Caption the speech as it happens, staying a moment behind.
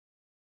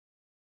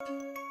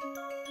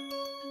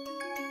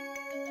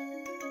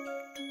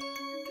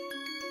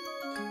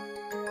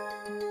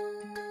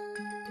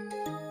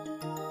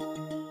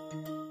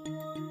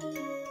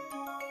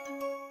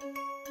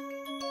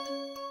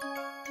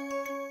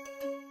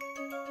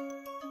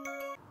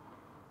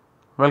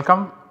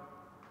Welcome.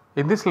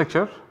 In this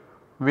lecture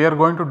we are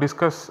going to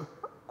discuss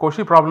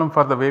Cauchy problem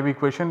for the wave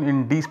equation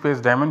in d space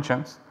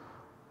dimensions.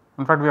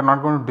 In fact, we are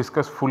not going to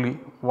discuss fully.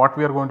 What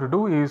we are going to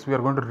do is we are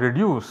going to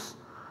reduce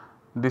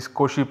this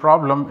Cauchy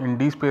problem in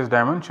d space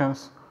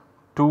dimensions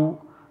to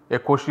a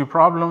Cauchy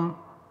problem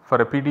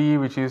for a PDE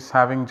which is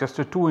having just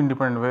two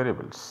independent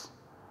variables.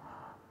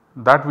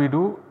 That we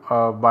do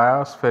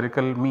by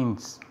spherical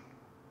means.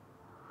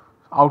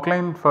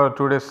 Outline for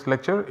today's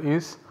lecture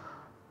is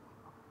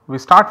we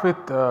start with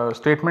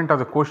statement of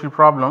the Cauchy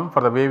problem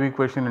for the wave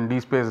equation in d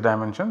space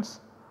dimensions.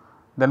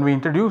 Then we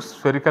introduce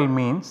spherical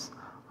means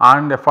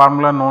and a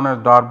formula known as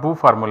Darboux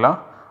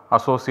formula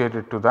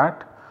associated to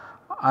that,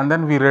 and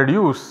then we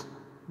reduce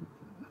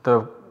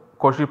the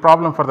Cauchy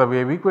problem for the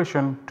wave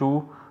equation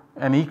to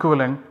an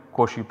equivalent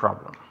Cauchy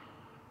problem.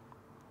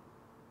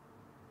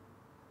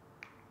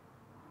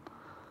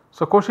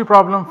 So, Cauchy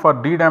problem for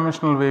d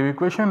dimensional wave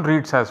equation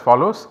reads as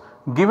follows: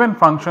 given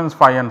functions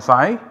phi and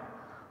psi,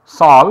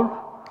 solve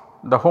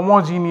the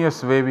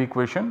homogeneous wave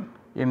equation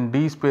in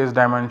d space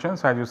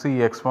dimensions. As you see,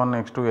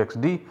 x1, x2,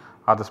 xd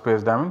are the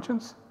space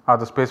dimensions, are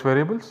the space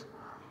variables,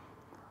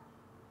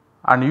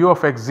 and u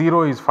of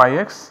x0 is phi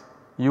x,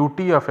 ut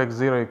of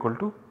x0 equal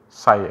to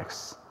psi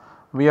x.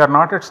 We are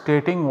not yet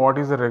stating what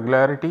is the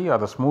regularity or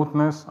the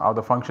smoothness of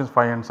the functions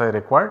phi and psi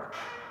required.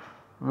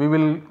 We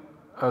will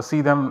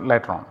see them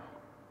later on.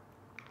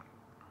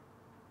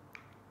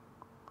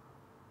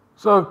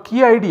 So,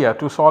 key idea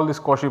to solve this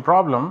Cauchy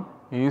problem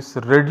is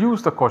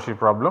reduce the Cauchy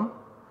problem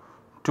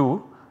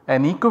to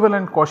an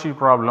equivalent Cauchy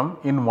problem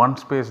in one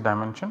space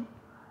dimension.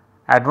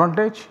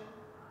 Advantage: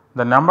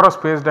 the number of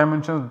space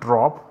dimensions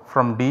drop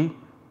from d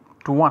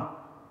to 1,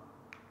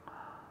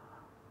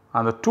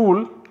 and the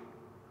tool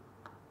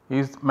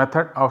is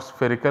method of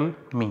spherical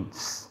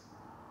means.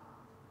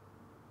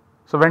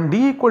 So, when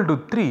d equal to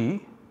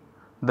 3,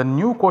 the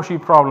new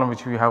Cauchy problem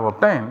which we have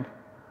obtained,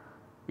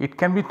 it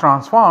can be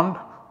transformed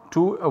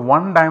to a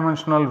one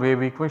dimensional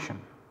wave equation.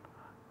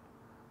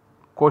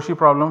 Cauchy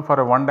problem for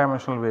a one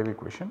dimensional wave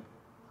equation,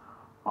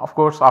 of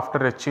course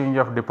after a change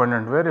of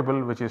dependent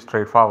variable, which is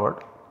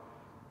straightforward,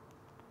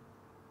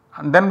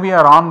 and then we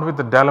are armed with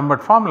the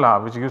D'Alembert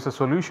formula which gives a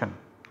solution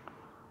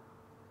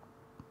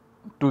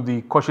to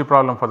the Cauchy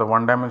problem for the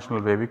one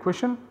dimensional wave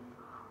equation,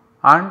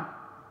 and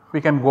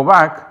we can go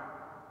back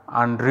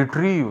and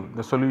retrieve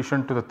the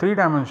solution to the three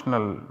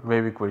dimensional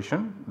wave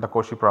equation, the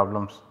Cauchy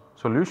problem's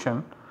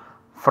solution,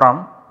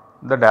 from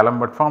the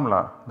D'Alembert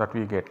formula that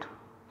we get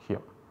here.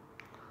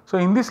 So,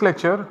 in this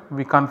lecture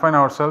we confine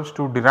ourselves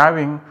to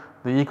deriving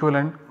the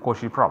equivalent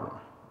Cauchy problem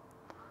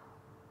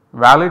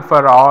valid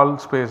for all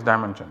space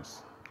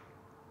dimensions.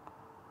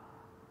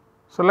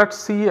 So, let us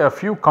see a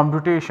few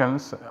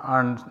computations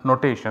and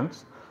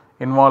notations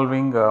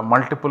involving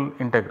multiple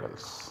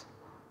integrals.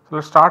 So, let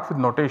us start with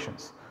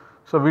notations.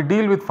 So, we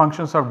deal with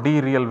functions of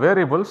d real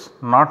variables,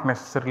 not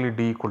necessarily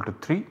d equal to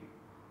 3.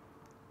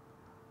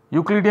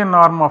 Euclidean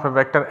norm of a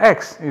vector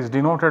x is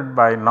denoted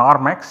by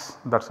norm x,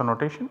 that is a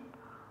notation,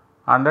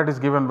 and that is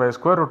given by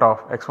square root of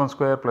x1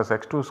 square plus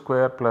x2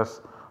 square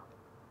plus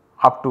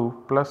up to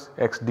plus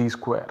xd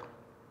square,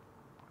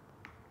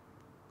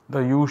 the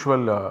usual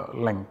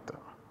length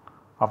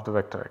of the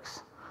vector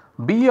x.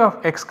 B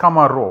of x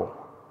comma rho,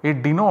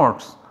 it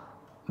denotes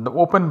the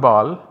open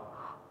ball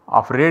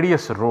of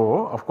radius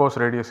rho, of course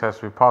radius has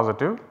to be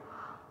positive,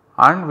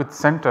 and with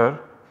center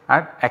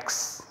at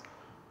x.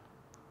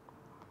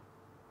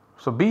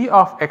 So, B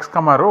of x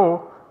comma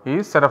rho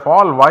is set of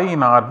all y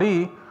in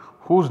Rd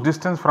whose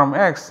distance from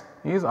x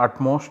is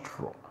at most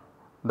rho,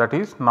 that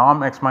is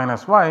norm x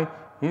minus y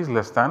is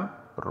less than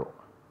rho.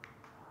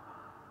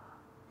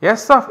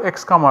 S of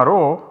x comma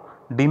rho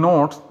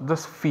denotes the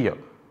sphere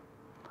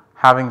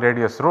having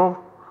radius rho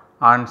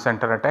and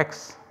center at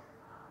x,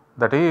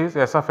 that is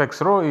S of x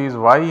rho is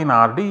y in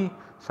Rd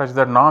such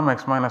that norm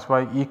x minus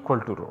y equal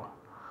to rho.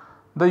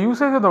 The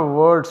usage of the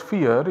word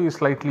sphere is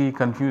slightly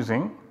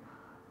confusing,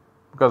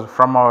 because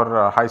from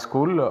our high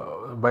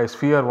school by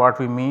sphere what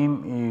we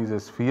mean is a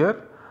sphere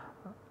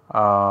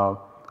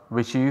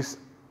which is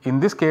in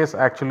this case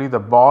actually the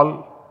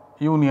ball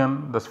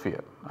union the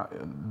sphere.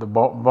 The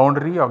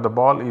boundary of the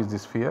ball is the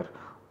sphere,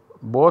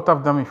 both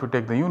of them if you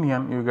take the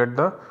union you get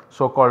the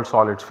so called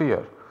solid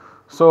sphere.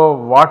 So,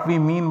 what we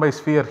mean by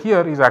sphere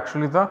here is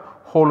actually the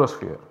hollow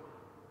sphere.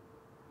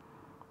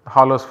 The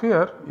hollow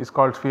sphere is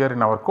called sphere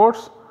in our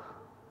course.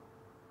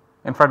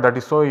 In fact, that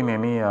is so in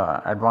any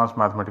advanced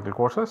mathematical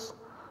courses,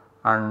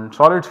 and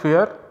solid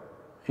sphere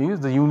is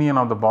the union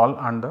of the ball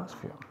and the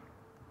sphere.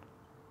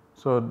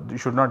 So, you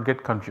should not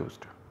get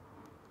confused.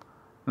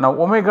 Now,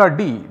 omega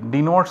d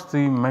denotes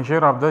the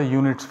measure of the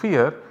unit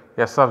sphere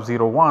S of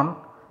 0 1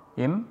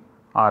 in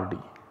Rd.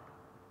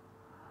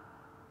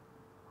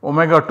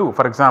 Omega 2,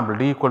 for example,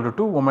 d equal to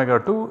 2, omega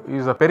 2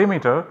 is the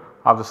perimeter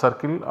of the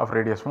circle of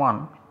radius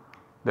 1,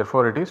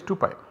 therefore, it is 2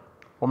 pi.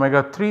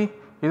 Omega 3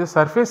 is the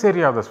surface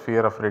area of the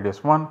sphere of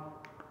radius 1,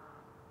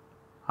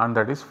 and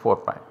that is 4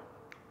 pi.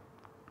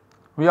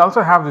 We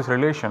also have this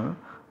relation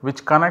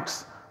which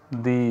connects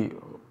the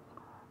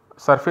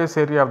surface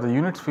area of the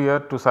unit sphere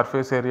to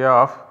surface area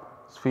of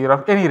sphere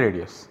of any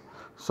radius.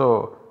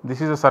 So,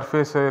 this is the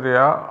surface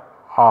area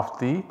of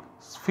the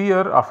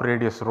sphere of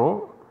radius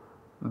rho,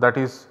 that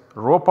is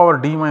rho power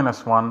d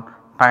minus 1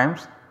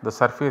 times the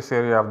surface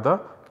area of the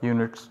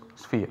unit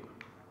sphere.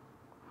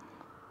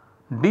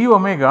 D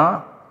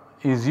omega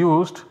is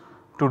used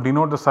to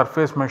denote the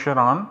surface measure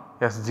on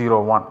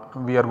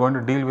S01. We are going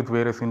to deal with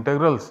various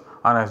integrals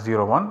on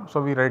S01.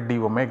 So, we write d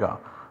omega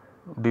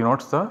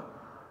denotes the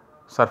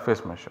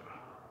surface measure.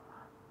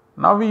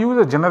 Now, we use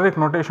a generic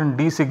notation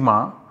d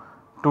sigma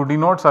to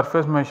denote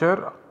surface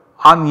measure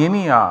on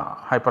any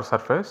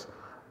hypersurface.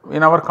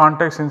 In our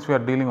context, since we are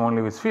dealing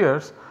only with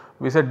spheres,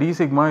 we said d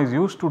sigma is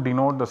used to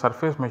denote the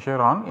surface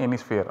measure on any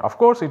sphere. Of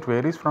course, it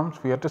varies from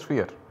sphere to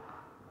sphere.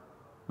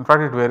 In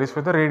fact, it varies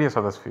with the radius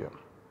of the sphere.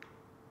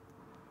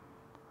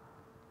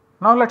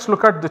 Now, let us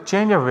look at the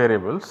change of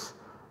variables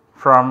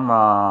from,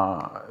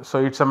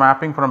 so it is a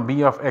mapping from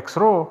B of x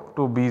rho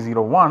to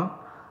B01.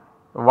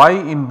 Y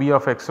in B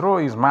of x rho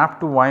is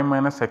mapped to y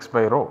minus x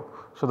by rho.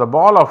 So, the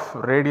ball of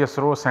radius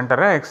rho center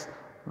x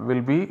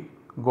will be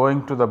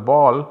going to the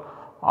ball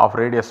of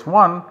radius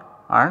 1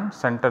 and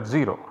center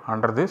 0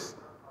 under this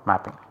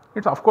mapping.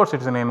 It of course,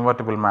 it is an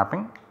invertible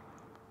mapping.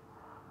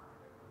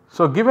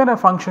 So, given a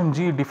function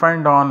g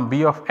defined on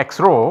B of x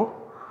rho,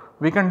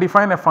 we can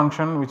define a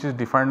function which is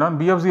defined on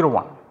B of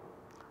 01,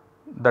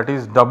 that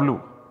is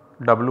w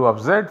of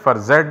z for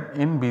z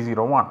in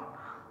B01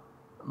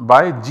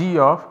 by g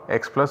of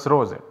x plus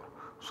rho z.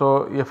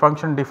 So, a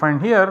function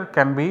defined here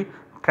can be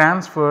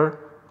transferred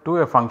to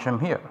a function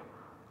here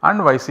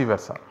and vice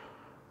versa.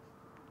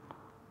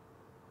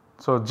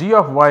 So, g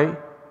of y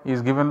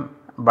is given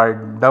by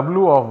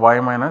w of y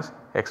minus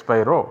x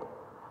by rho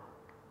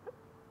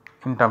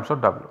in terms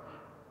of w.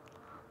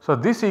 So,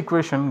 this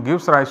equation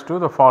gives rise to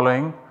the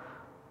following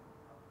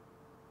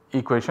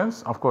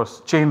equations, of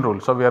course chain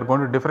rule. So, we are going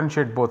to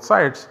differentiate both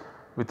sides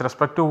with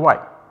respect to y.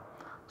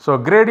 So,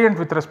 gradient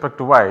with respect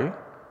to y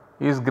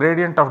is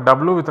gradient of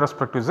w with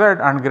respect to z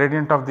and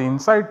gradient of the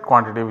inside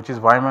quantity which is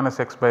y minus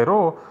x by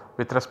rho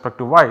with respect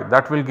to y,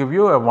 that will give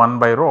you a 1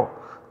 by rho,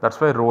 that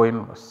is why rho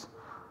inverse.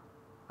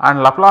 And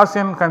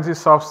Laplacian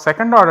consists of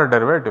second order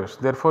derivatives,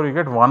 therefore, you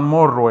get one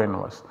more rho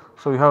inverse.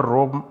 So, you have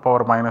rho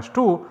power minus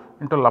 2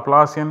 into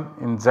Laplacian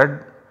in z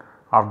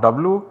of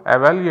w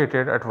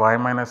evaluated at y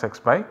minus x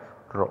by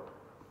rho.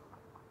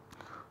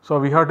 So,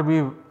 we have to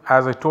be,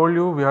 as I told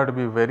you, we have to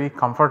be very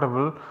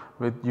comfortable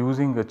with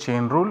using a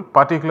chain rule,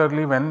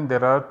 particularly when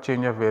there are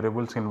change of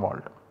variables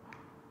involved.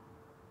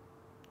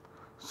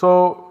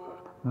 So,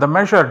 the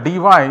measure dy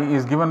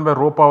is given by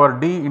rho power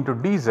d into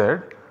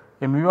dz.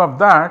 In view of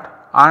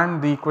that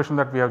and the equation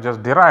that we have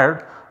just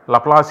derived,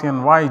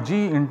 Laplacian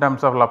yg in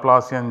terms of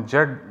Laplacian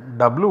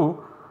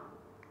zw,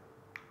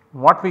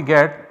 what we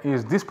get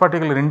is this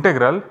particular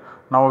integral.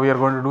 Now, we are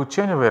going to do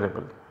change of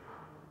variable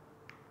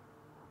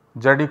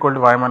z equal to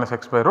y minus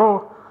x by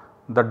rho.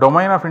 The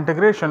domain of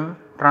integration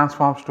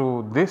transforms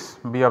to this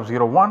b of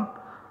 01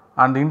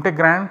 and the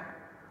integrand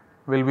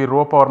will be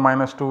rho power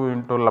minus 2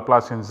 into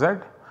Laplacian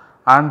z,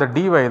 and the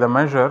dy, the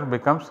measure,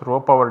 becomes rho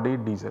power d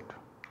dz.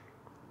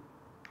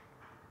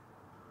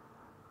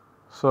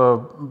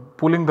 So,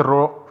 pulling the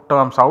rho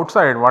terms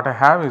outside, what I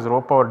have is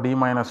rho power d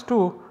minus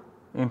 2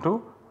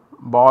 into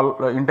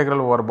ball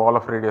integral over ball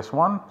of radius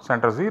 1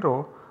 center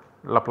 0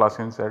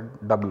 Laplacian z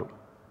w.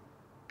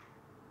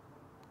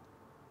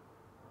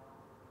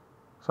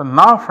 So,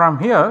 now from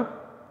here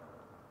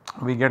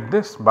we get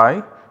this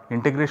by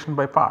integration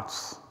by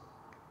parts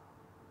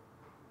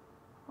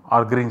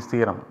or Green's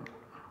theorem.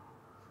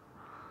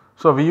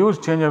 So, we use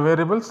change of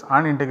variables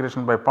and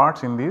integration by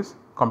parts in these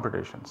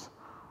computations.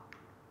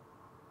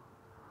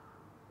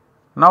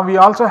 Now, we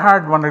also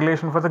had one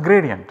relation for the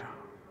gradient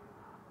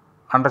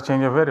under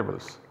change of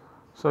variables.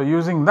 So,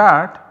 using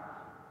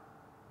that,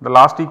 the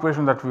last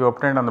equation that we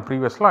obtained on the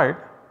previous slide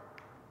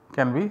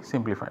can be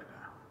simplified,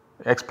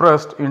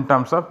 expressed in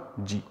terms of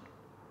g.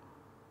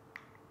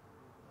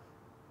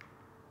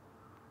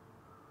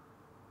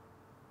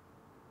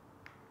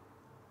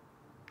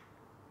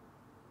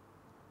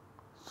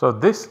 So,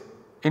 this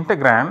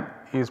integrand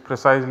is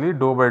precisely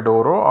dou by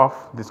dou rho of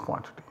this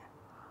quantity,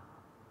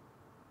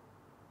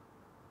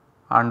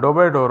 and dou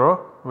by dou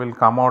rho will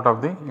come out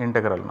of the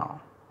integral now.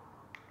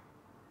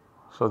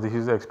 So, this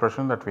is the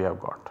expression that we have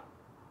got.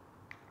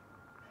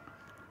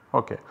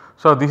 Okay.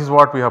 So, this is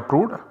what we have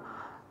proved.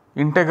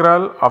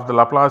 Integral of the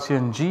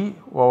Laplacian g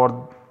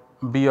over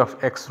b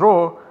of x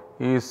rho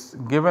is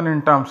given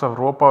in terms of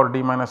rho power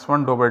d minus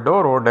 1 dou by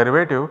dou rho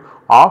derivative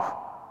of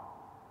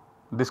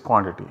this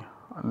quantity,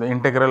 the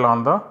integral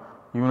on the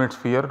unit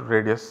sphere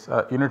radius,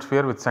 unit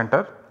sphere with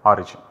center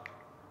origin.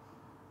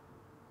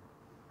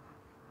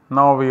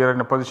 Now, we are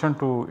in a position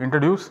to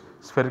introduce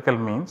spherical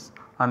means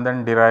and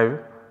then derive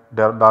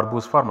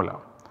Darboux formula.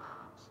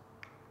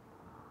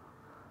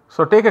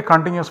 So, take a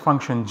continuous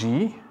function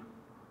g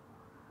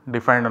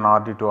defined on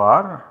Rd to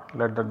R,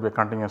 let that be a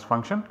continuous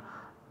function.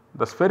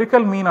 The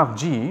spherical mean of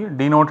g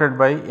denoted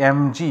by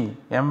mg,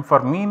 m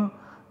for mean,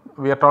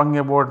 we are talking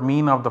about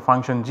mean of the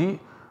function g,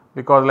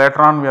 because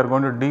later on we are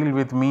going to deal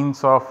with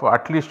means of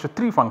at least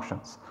 3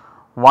 functions.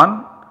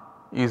 One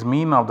is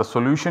mean of the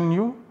solution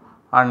u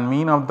and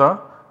mean of the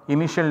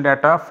initial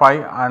data phi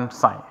and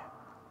psi.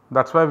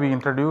 That is why we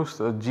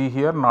introduced g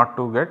here, not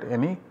to get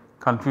any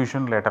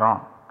confusion later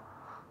on.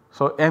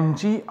 So,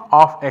 mg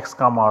of x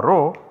comma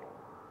rho,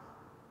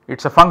 it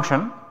is a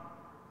function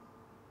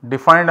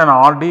defined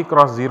on Rd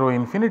cross 0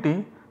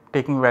 infinity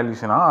taking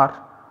values in R.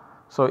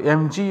 So,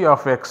 mg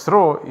of x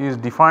rho is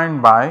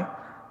defined by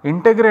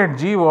integrate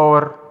g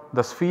over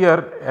the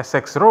sphere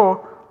Sx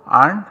rho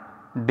and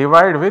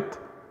divide with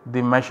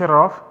the measure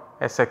of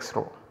Sx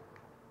rho.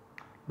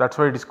 That is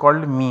why it is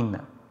called mean,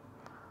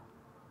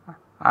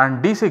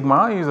 and d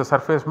sigma is the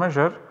surface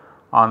measure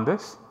on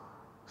this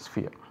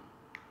sphere.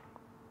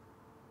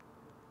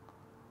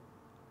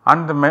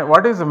 And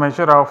what is the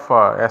measure of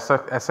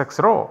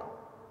Sx rho?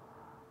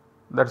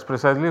 That is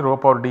precisely rho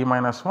power d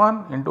minus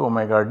 1 into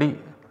omega d.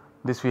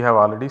 This we have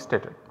already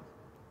stated.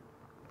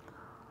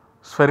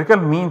 Spherical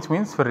means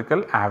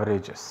spherical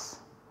averages.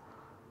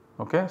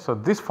 Okay. So,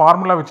 this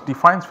formula which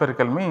defines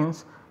spherical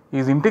means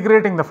is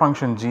integrating the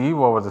function g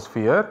over the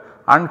sphere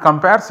and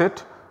compares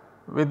it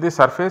with the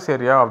surface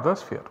area of the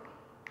sphere.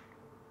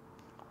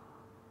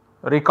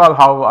 Recall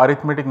how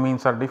arithmetic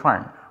means are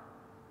defined.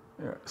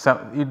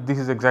 This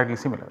is exactly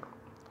similar.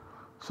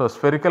 So,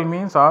 spherical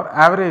means are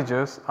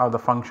averages of the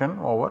function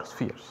over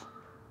spheres.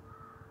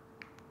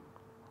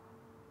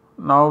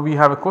 Now, we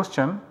have a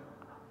question,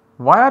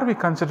 why are we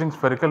considering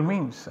spherical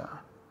means?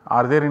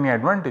 Are there any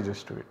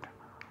advantages to it?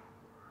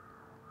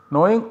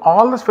 Knowing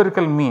all the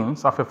spherical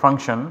means of a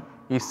function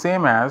is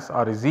same as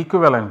or is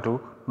equivalent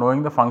to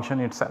knowing the function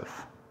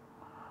itself.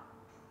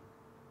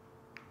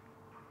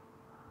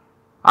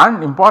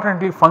 And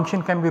importantly,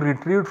 function can be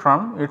retrieved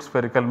from its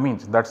spherical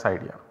means, that is the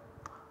idea.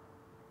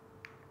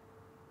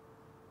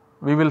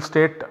 We will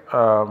state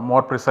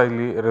more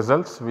precisely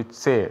results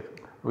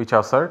which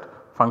assert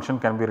function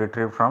can be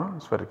retrieved from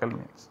spherical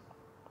means.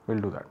 We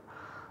will do that.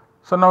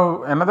 So,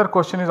 now another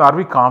question is, are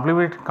we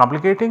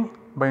complicating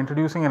by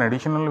introducing an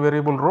additional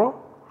variable rho?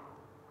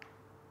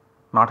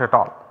 Not at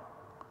all.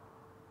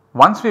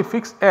 Once we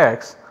fix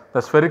x,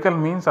 the spherical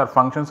means are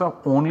functions of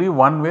only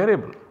one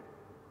variable,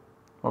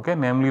 okay,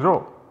 namely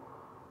rho.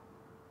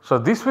 So,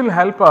 this will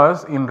help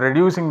us in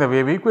reducing the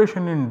wave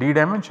equation in d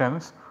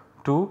dimensions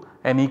to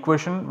an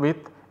equation with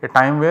a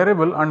time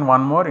variable and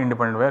one more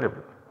independent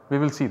variable. We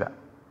will see that.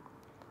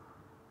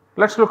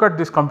 Let us look at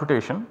this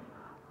computation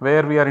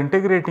where we are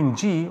integrating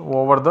g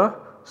over the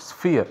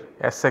sphere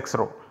Sx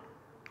rho.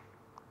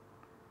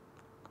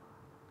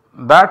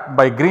 That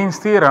by Green's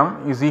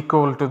theorem is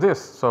equal to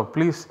this. So,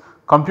 please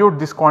compute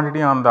this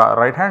quantity on the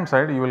right hand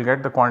side, you will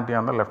get the quantity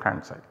on the left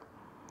hand side.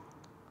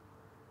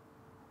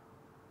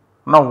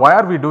 Now, why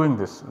are we doing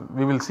this?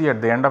 We will see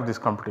at the end of this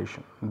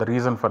computation the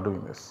reason for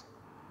doing this.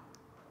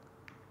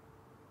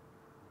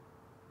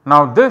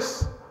 Now,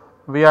 this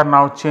we are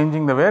now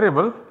changing the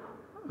variable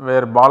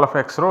where ball of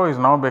x rho is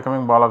now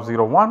becoming ball of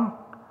 0 1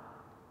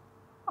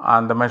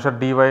 and the measure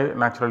dy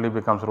naturally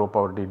becomes rho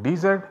power d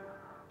dz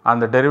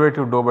and the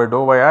derivative dou by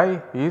dou by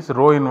I is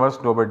rho inverse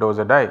dou by dou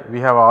zi. We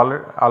have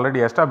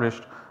already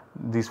established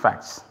these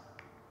facts.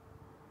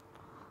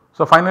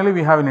 So, finally,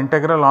 we have an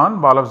integral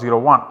on ball of 0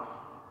 1.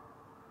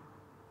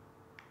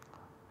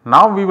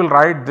 Now, we will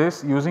write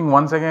this using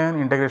once again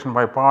integration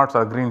by parts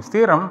or Green's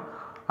theorem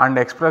and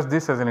express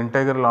this as an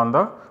integral on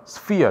the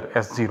sphere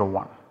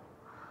S01.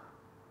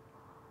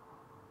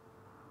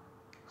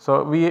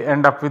 So, we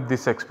end up with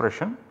this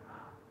expression,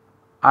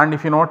 and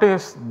if you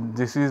notice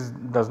this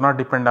does not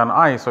depend on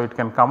I. So, it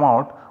can come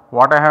out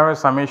what I have as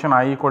summation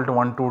I equal to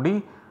 1 to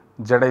d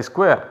zi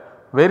square.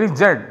 Where is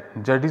z?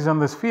 Z is on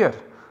the sphere,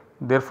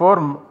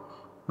 therefore,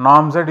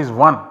 norm z is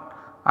 1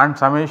 and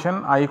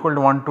summation I equal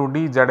to 1 to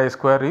d zi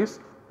square is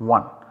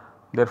 1.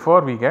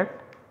 Therefore, we get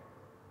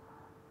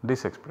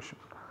this expression.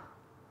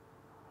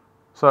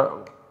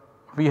 So,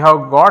 we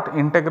have got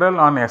integral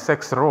on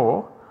Sx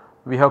rho,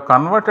 we have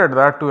converted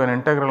that to an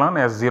integral on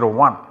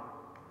S01.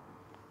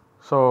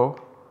 So,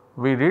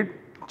 we did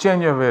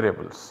change of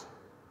variables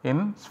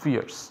in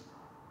spheres.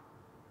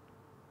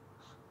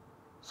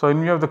 So,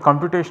 in view of the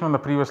computation on the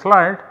previous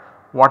slide,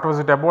 what was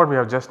it about? We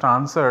have just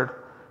answered,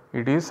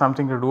 it is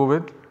something to do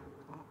with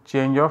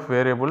change of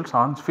variables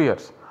on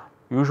spheres.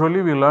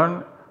 Usually we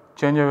learn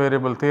change of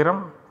variable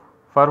theorem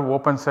for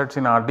open sets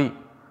in Rd.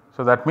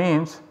 So, that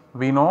means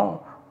we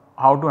know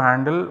how to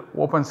handle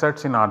open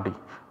sets in Rd,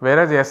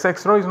 whereas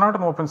Sx rho is not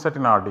an open set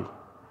in Rd,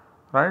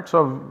 right.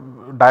 So,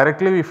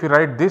 directly if you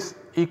write this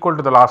equal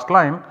to the last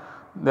line,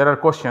 there are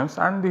questions,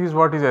 and this is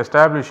what is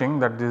establishing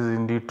that this is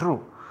indeed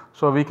true.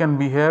 So, we can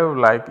behave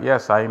like,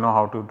 yes, I know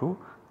how to do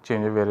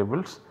change of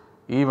variables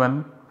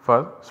even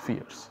for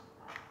spheres.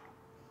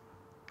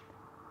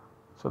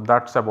 So,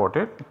 that is about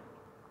it.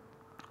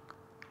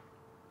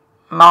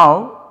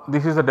 Now,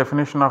 this is the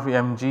definition of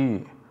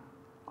mg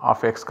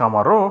of x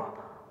comma rho.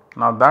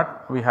 Now,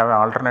 that we have an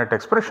alternate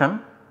expression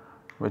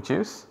which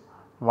is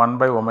 1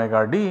 by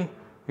omega d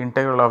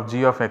integral of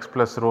g of x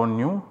plus rho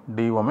nu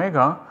d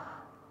omega,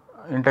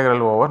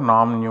 integral over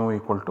norm nu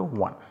equal to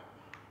 1.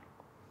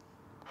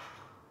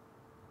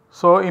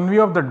 So, in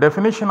view of the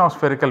definition of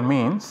spherical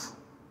means,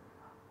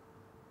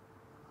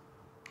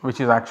 which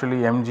is actually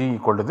mg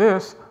equal to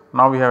this,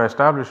 now we have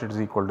established it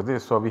is equal to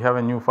this. So, we have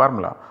a new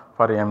formula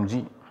for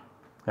mg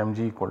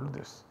equal to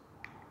this.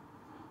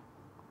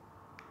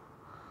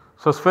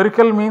 So,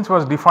 spherical means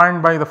was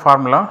defined by the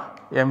formula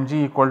mg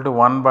equal to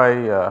 1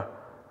 by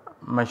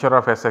measure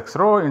of Sx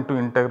rho into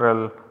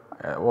integral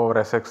over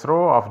Sx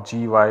rho of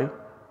gy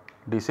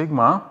d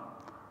sigma,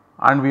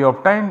 and we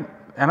obtained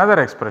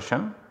another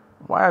expression.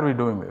 Why are we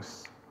doing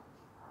this?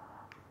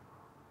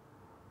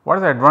 What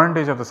is the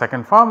advantage of the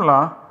second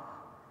formula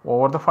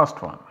over the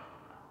first one?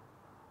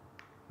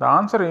 The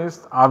answer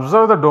is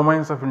observe the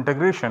domains of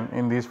integration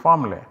in these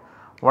formulae.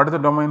 What is the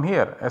domain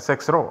here?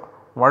 Sx rho.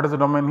 What is the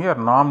domain here?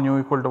 Norm nu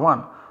equal to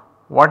 1.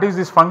 What is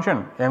this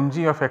function?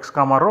 Mg of x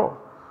comma rho.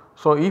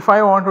 So, if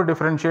I want to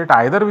differentiate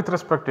either with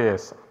respect to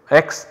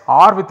x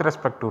or with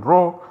respect to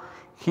rho,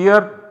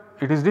 here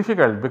it is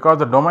difficult because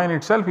the domain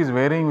itself is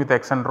varying with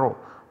x and rho,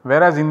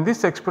 whereas in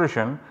this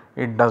expression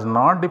it does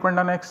not depend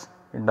on x,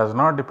 it does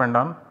not depend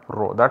on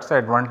rho. That is the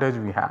advantage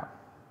we have.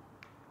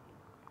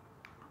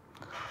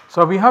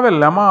 So, we have a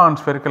lemma on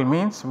spherical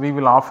means, we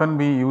will often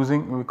be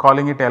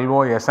calling it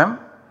LOSM,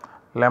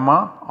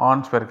 lemma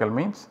on spherical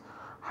means.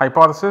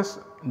 Hypothesis: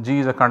 g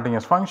is a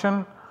continuous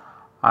function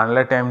and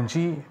let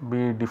mg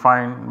be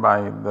defined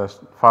by the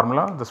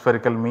formula, the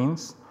spherical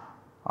means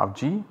of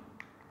g.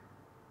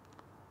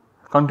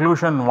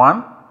 Conclusion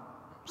 1,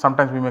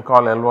 sometimes we may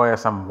call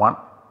LOSM 1.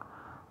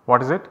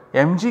 What is it?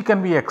 Mg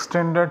can be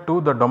extended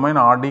to the domain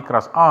Rd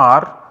cross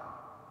R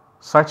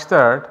such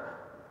that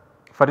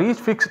for each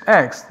fixed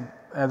x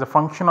as a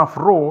function of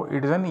rho,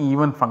 it is an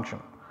even function.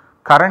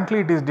 Currently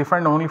it is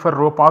defined only for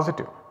rho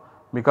positive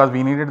because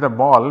we needed the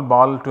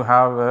ball to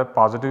have a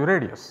positive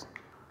radius.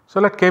 So,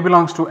 let k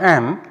belongs to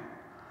n.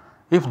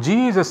 If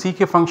g is a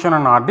ck function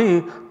on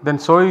Rd, then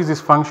so is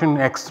this function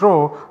x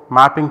rho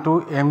mapping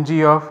to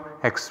mg of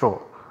x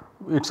rho.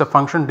 It is a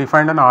function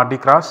defined on Rd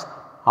cross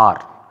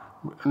R.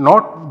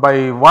 Note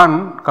by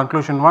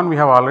conclusion 1 we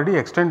have already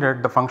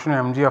extended the function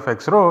mg of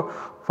x rho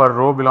for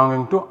rho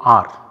belonging to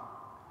R,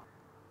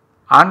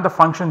 and the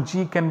function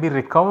g can be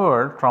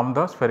recovered from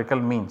the spherical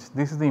means.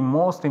 This is the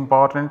most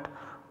important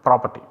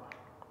property.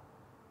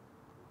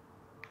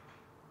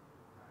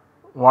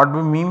 What do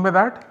we mean by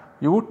that?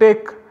 You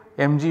take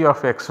mg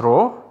of x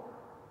rho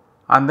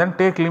and then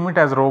take limit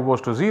as rho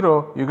goes to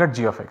 0, you get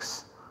g of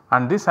x,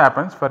 and this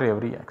happens for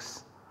every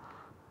x.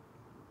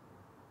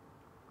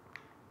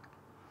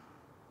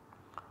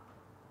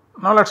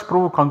 Now, let us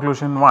prove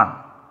conclusion 1.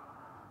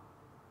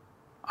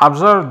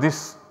 Observe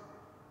this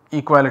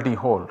equality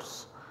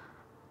holds.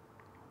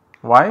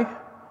 Why?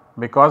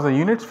 Because the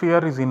unit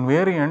sphere is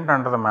invariant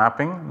under the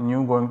mapping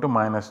nu going to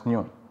minus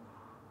nu.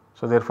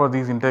 So, therefore,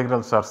 these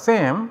integrals are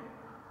same.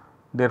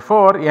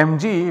 Therefore,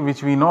 mg,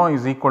 which we know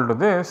is equal to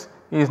this,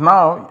 is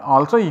now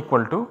also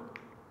equal to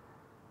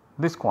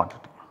this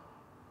quantity.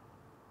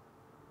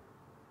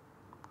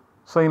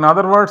 So, in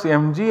other words,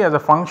 mg as a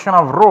function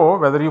of rho,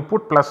 whether you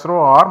put plus rho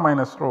or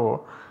minus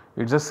rho,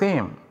 it is the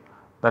same.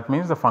 That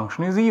means the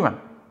function is even.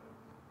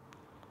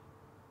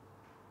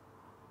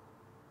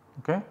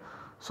 Okay.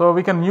 So,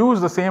 we can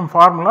use the same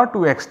formula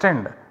to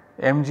extend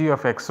mg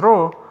of x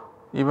rho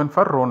even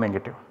for rho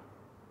negative.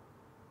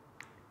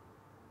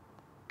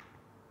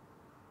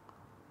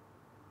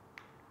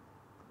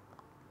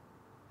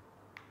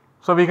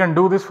 So, we can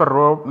do this for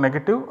rho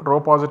negative, rho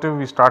positive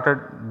we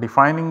started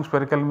defining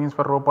spherical means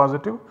for rho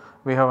positive,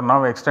 we have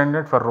now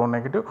extended for rho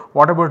negative.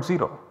 What about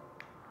 0?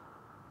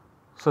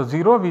 So,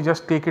 0 we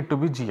just take it to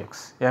be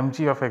gx,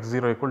 mg of x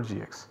 0 equal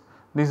gx.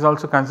 This is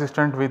also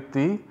consistent with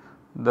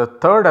the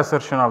third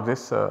assertion of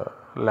this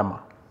lemma.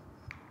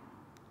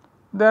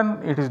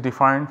 Then it is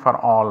defined for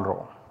all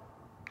rho.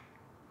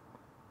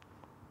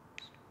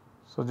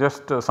 So,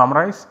 just to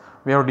summarize,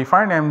 we have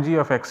defined mg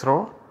of x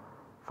rho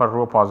for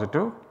rho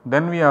positive,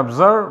 then we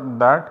observe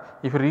that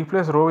if you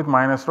replace rho with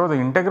minus rho, the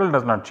integral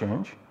does not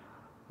change.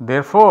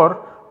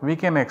 Therefore, we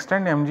can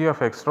extend mg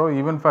of x rho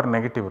even for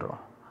negative rho,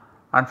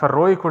 and for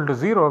rho equal to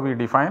 0 we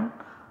define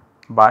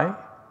by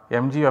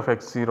mg of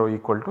x 0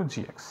 equal to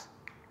gx.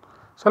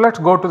 So, let us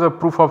go to the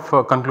proof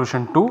of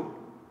conclusion 2.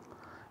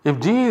 If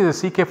g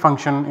is a ck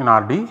function in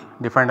Rd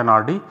defined in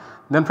Rd,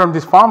 then from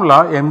this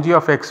formula mg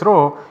of x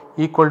rho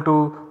equal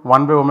to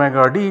 1 by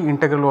omega d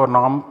integral over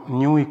norm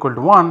nu equal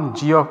to 1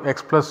 g of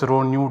x plus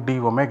rho nu d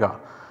omega.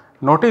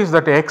 Notice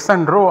that x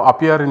and rho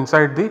appear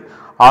inside the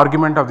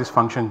argument of this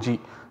function g.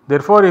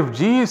 Therefore, if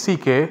g is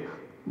ck,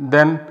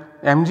 then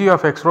mg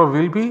of x rho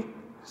will be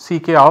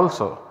ck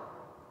also.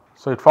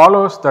 So, it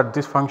follows that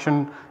this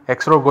function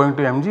x rho going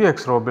to mg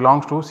x rho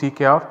belongs to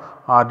ck of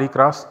Rd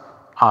cross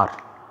R.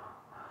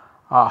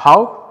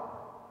 How?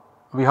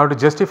 We have to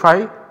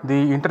justify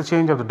the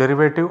interchange of the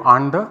derivative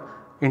and the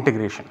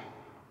integration,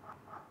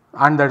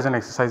 and that is an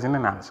exercise in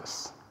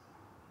analysis.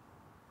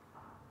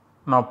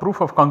 Now, proof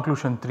of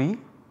conclusion 3.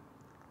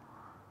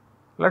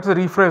 Let us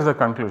rephrase the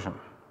conclusion.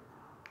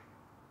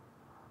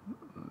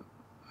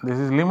 this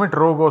is limit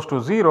rho goes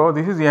to 0,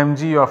 this is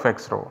mg of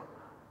x rho,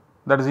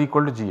 that is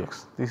equal to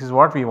gx. This is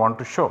what we want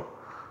to show.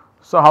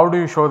 So, how do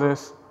you show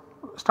this?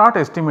 Start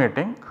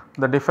estimating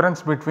the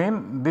difference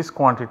between this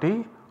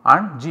quantity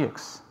and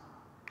gx.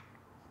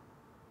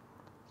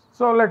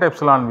 So, let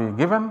epsilon be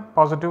given,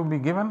 positive be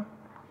given.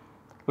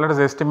 Let us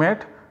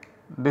estimate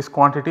this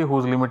quantity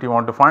whose limit you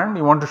want to find.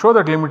 You want to show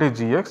that limit is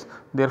gx,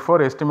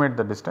 therefore estimate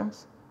the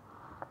distance.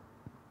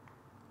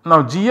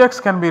 Now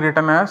gx can be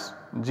written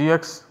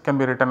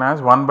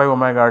as 1 by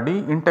omega d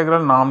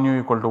integral norm nu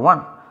equal to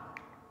 1,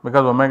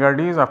 because omega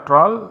d is after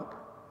all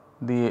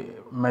the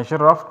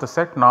measure of the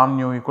set norm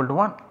nu equal to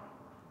 1.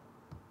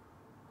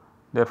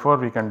 Therefore,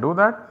 we can do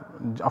that.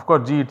 Of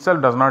course, g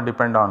itself does not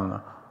depend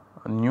on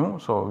nu,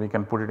 so we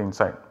can put it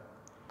inside.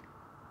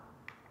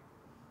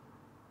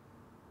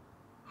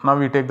 Now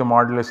we take the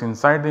modulus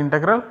inside the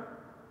integral.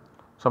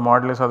 So,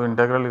 modulus of the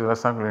integral is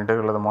less than the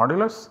integral of the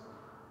modulus,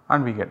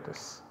 and we get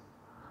this.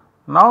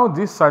 Now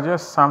this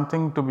suggests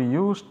something to be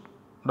used,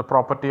 the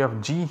property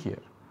of g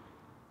here.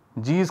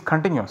 G is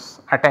continuous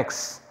at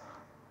x.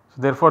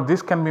 So, therefore,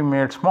 this can be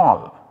made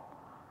small.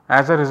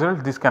 As a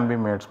result, this can be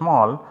made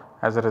small.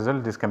 As a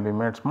result, this can be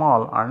made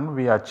small, and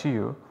we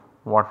achieve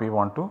what we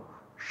want to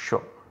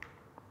show.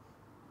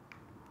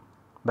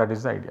 That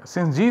is the idea.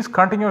 Since g is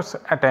continuous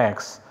at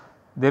x,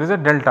 there is a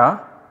delta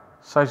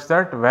such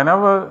that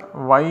whenever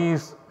y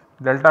is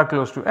delta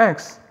close to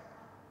x,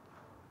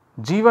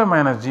 gy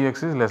minus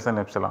gx is less than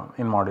epsilon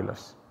in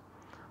modulus.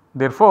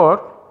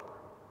 Therefore,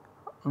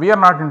 we are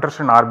not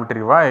interested in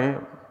arbitrary y,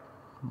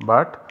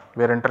 but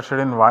we are interested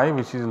in y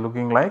which is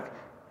looking like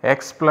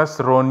x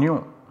plus rho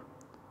nu,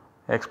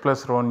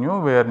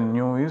 where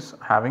nu is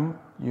having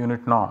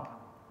unit norm.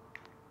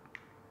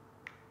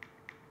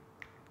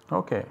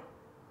 Okay.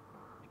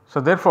 So,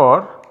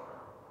 therefore,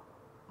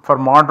 for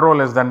mod rho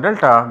less than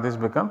delta, this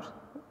becomes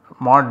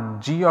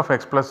mod g of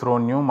x plus rho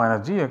nu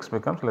minus gx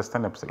becomes less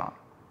than epsilon.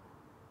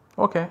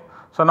 Okay.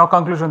 So, now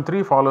conclusion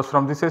 3 follows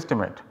from this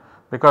estimate,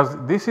 because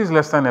this is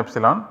less than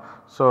epsilon.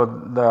 So,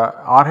 the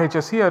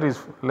RHS here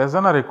is less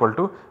than or equal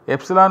to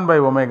epsilon by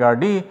omega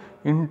d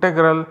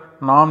integral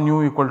norm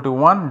nu equal to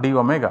 1 d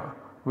omega,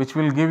 which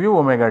will give you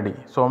omega d.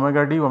 So,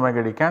 omega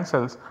d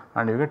cancels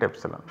and you get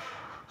epsilon.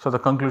 So, the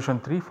conclusion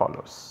 3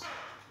 follows.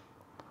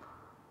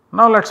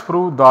 Now, let us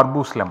prove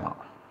Darboux lemma.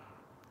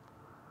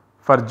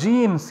 For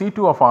g in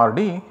C2 of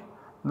Rd,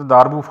 the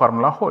Darboux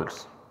formula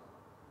holds.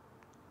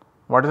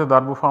 What is the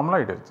Darboux formula?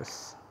 It is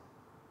this.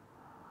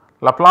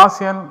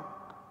 Laplacian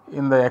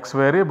in the x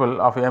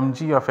variable of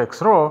mg of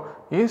x rho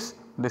is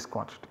this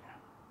quantity.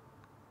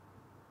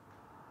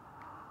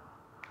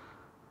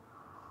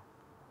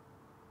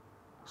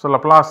 So,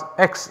 Laplace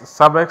x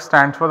sub x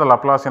stands for the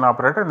Laplacian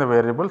operator in the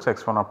variables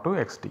x1 up to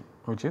xt,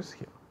 which is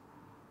here.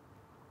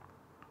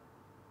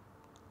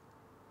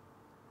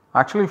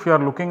 Actually, if you are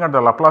looking at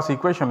the Laplace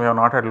equation, we have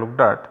not yet looked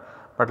at,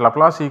 but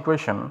Laplace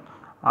equation,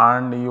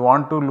 and you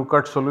want to look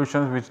at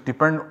solutions which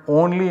depend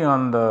only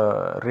on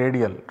the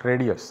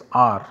radius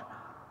r,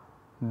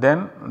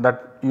 then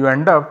that you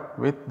end up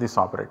with this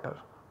operator.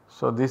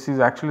 So, this is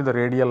actually the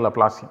radial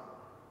Laplacian.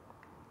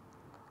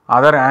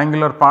 Other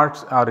angular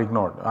parts are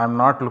ignored. I am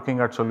not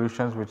looking at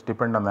solutions which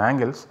depend on the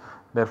angles,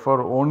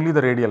 therefore, only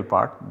the radial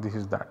part, this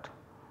is that.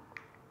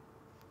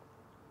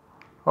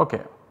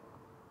 Okay.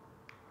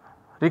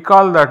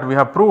 Recall that we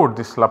have proved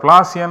this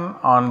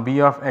Laplacian on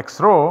B of x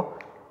rho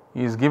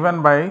is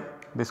given by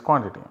this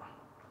quantity.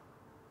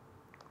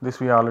 This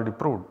we already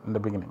proved in the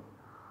beginning.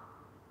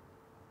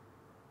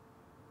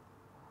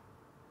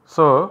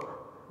 So,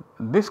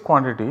 this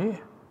quantity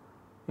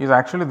is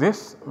actually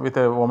this with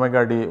a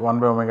omega d 1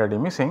 by omega d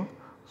missing.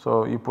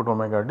 So, you put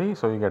omega d,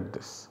 so you get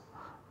this.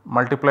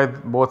 Multiply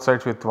both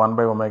sides with 1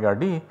 by omega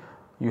d,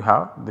 you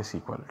have this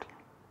equality.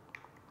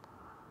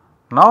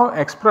 Now,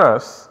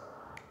 express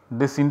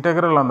this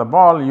integral on the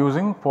ball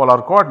using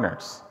polar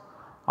coordinates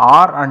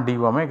r and d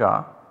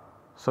omega.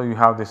 So, you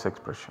have this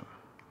expression.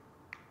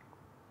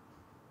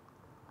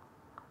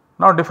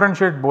 Now,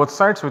 differentiate both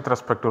sides with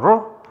respect to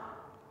rho.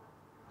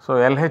 So,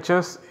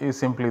 LHS is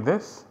simply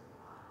this,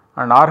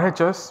 and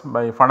RHS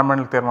by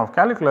fundamental theorem of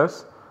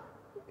calculus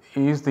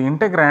is the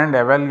integrand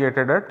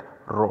evaluated at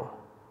rho,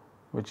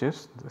 which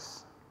is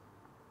this.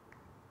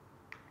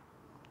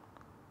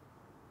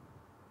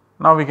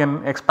 Now, we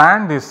can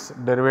expand these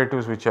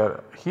derivatives which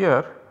are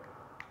here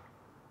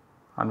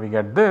and we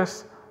get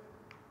this.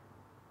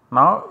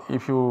 Now,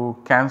 if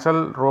you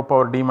cancel rho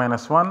power d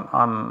minus 1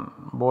 on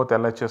both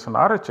LHS and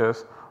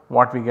RHS,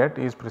 what we get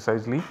is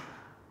precisely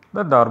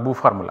the Darboux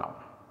formula.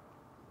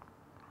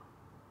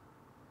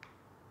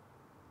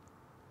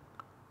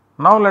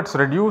 Now, let us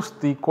reduce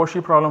the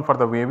Cauchy problem for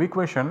the wave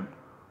equation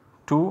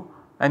to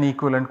an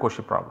equivalent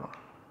Cauchy problem.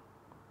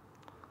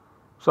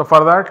 So,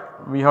 for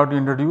that we have to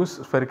introduce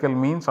spherical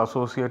means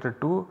associated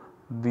to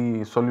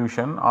the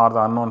solution or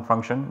the unknown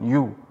function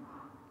u.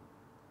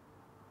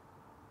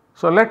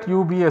 So, let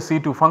u be a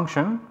C2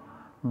 function,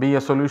 be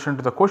a solution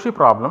to the Cauchy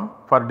problem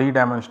for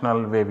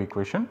d-dimensional wave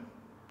equation.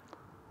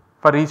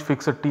 For each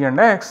fixed t and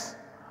x,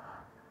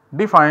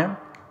 define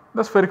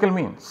the spherical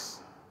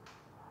means.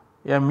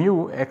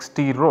 mu x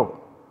t rho.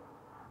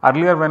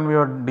 Earlier when we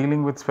were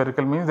dealing with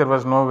spherical means there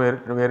was no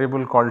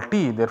variable called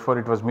t, therefore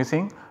it was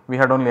missing, we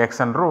had only x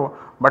and rho,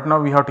 but now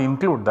we have to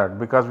include that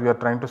because we are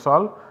trying to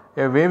solve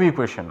a wave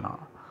equation now.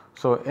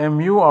 So,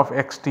 mu of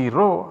x t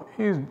rho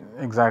is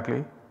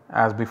exactly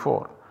as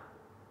before.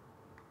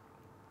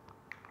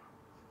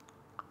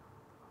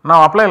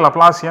 Now apply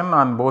Laplacian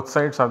on both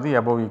sides of the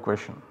above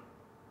equation.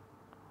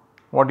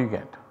 What do you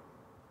get?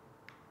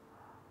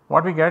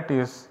 What we get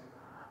is,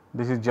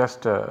 this is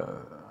just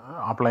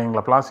applying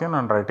Laplacian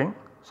and writing.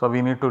 So,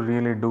 we need to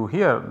really do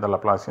here the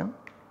Laplacian.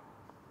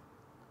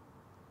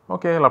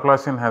 Okay,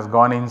 Laplacian has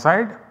gone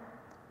inside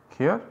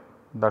here,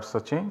 that is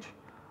the change.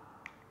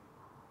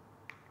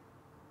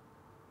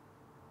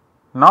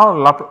 Now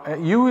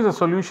u is a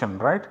solution,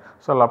 right.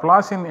 So,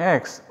 Laplacian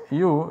x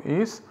u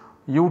is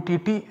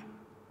utt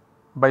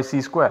by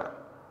c square,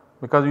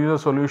 because u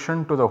is a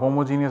solution to the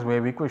homogeneous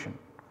wave equation.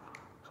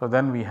 So,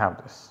 then we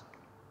have this.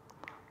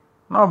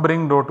 Now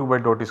bring dou 2 by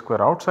dou t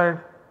square outside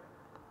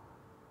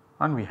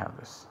and we have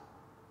this.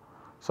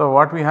 So,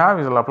 what we have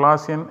is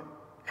Laplacian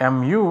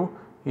mu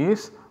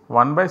is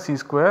 1 by c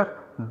square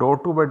dou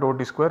 2 by dou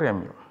t square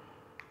mu.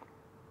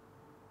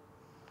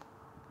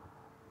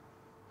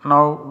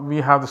 Now we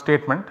have the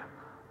statement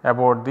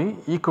about the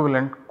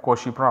equivalent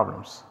Cauchy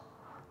problems.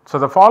 So,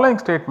 the following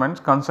statements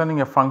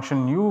concerning a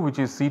function u which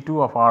is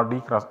C2 of R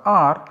d cross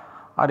R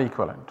are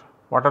equivalent.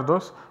 What are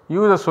those?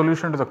 U is a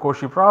solution to the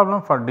Cauchy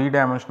problem for d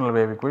dimensional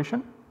wave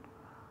equation,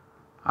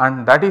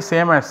 and that is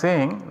same as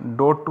saying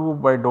dou 2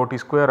 by dou t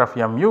square of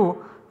mu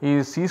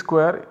is c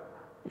square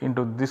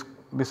into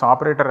this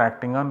operator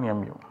acting on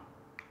mu,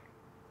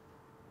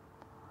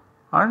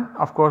 and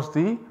of course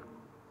the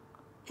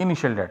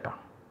initial data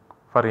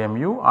for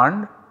mu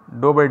and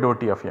dou by dou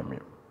t of mu.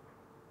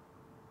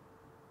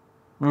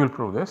 We will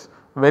prove this,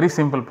 very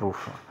simple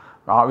proof.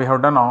 We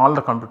have done all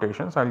the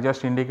computations, I will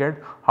just indicate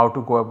how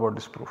to go about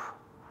this proof.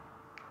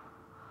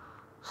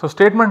 So,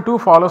 statement 2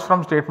 follows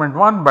from statement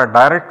 1 by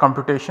direct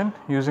computation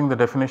using the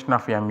definition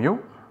of mu.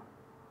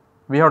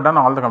 We have done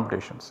all the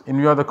computations. In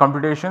view of the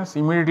computations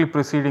immediately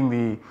preceding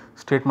the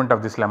statement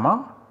of this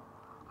lemma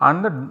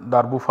and the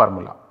Darboux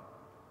formula.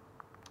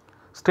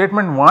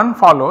 Statement 1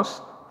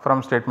 follows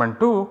from statement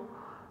 2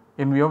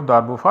 in view of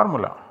Darboux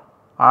formula,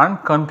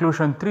 and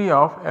conclusion 3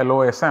 of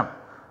LOSM,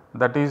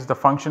 that is the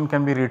function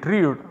can be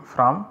retrieved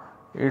from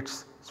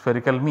its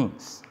spherical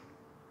means.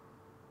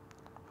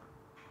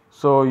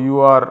 So, you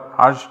are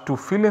urged to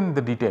fill in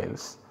the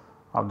details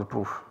of the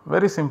proof,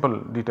 very simple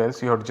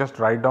details, you have to just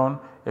write down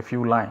a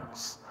few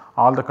lines.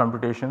 All the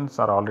computations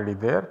are already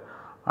there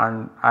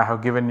and I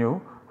have given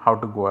you how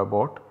to go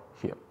about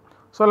here.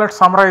 So, let us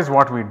summarize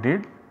what we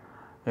did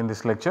in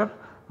this lecture.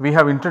 We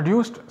have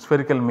introduced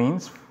spherical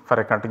means for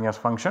a continuous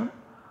function,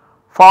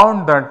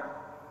 found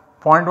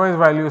that pointwise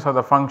values of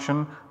the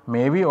function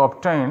may be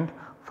obtained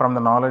from the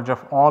knowledge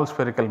of all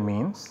spherical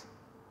means.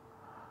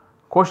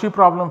 Cauchy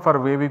problem for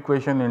wave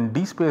equation in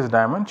d space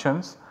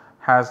dimensions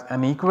has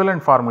an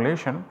equivalent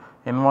formulation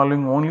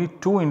involving only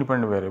 2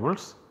 independent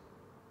variables,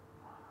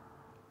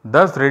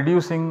 thus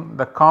reducing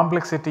the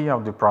complexity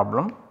of the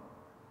problem.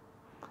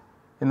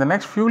 In the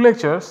next few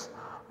lectures,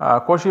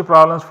 Cauchy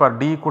problems for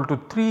d equal to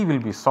 3 will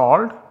be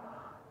solved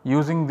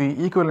using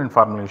the equivalent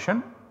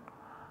formulation.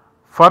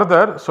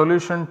 Further,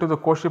 solution to the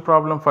Cauchy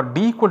problem for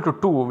d equal to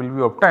 2 will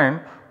be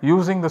obtained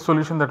using the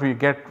solution that we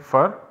get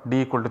for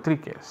d equal to 3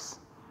 case.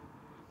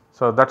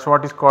 So, that is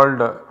what is called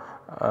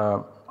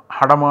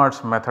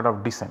Hadamard's method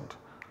of descent.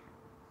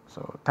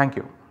 So, thank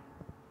you.